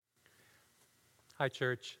Hi,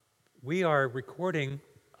 church. We are recording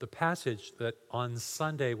the passage that on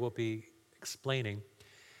Sunday we'll be explaining.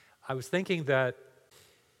 I was thinking that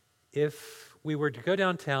if we were to go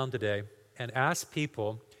downtown today and ask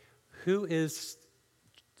people who is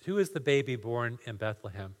the baby born in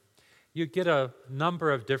Bethlehem, you'd get a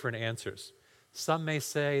number of different answers. Some may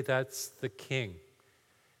say that's the King.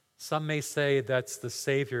 Some may say that's the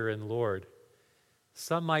Savior and Lord.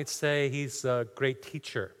 Some might say he's a great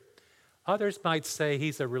teacher. Others might say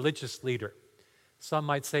he's a religious leader. Some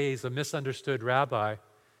might say he's a misunderstood rabbi.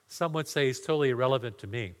 Some would say he's totally irrelevant to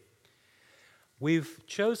me. We've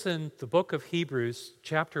chosen the book of Hebrews,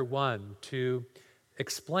 chapter 1, to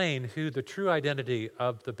explain who the true identity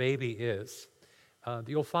of the baby is.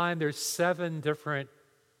 You'll find there's 7 different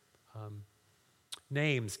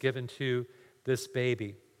names given to this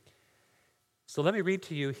baby. So let me read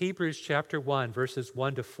to you Hebrews chapter 1, verses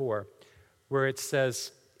 1 to 4, where it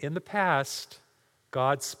says, "In the past,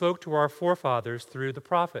 God spoke to our forefathers through the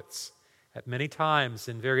prophets at many times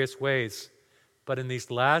in various ways, but in these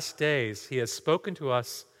last days he has spoken to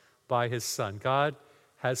us by his Son." God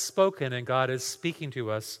has spoken and God is speaking to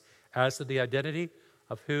us as to the identity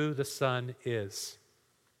of who the Son is.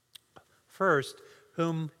 First,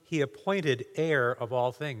 whom he appointed heir of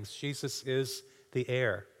all things. Jesus is the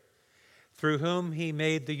heir. Through whom he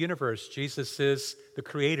made the universe. Jesus is the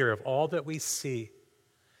creator of all that we see.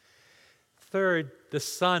 Third, the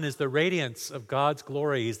Son is the radiance of God's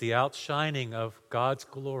glory. He's the outshining of God's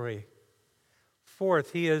glory.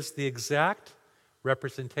 Fourth, he is the exact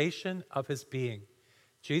representation of his being.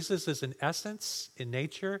 Jesus is in essence, in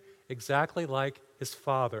nature, exactly like his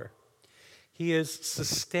Father. He is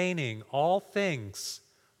sustaining all things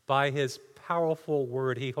by his powerful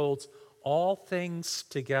word. He holds all things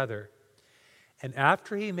together. And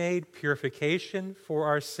after he made purification for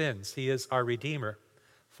our sins, he is our Redeemer.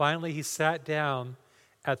 Finally, he sat down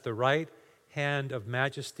at the right hand of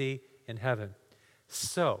majesty in heaven.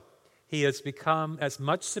 So, he has become as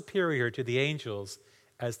much superior to the angels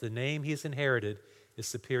as the name he's inherited is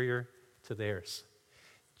superior to theirs.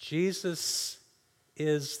 Jesus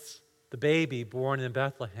is the baby born in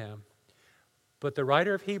Bethlehem. But the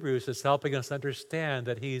writer of Hebrews is helping us understand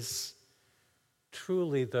that he's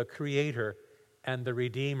truly the creator and the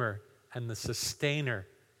redeemer and the sustainer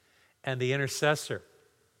and the intercessor.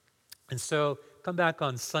 And so come back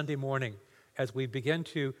on Sunday morning as we begin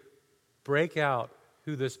to break out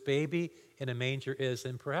who this baby in a manger is.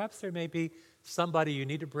 And perhaps there may be somebody you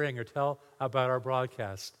need to bring or tell about our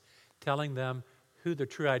broadcast, telling them who the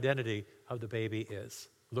true identity of the baby is.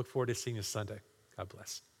 Look forward to seeing you Sunday. God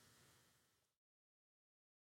bless.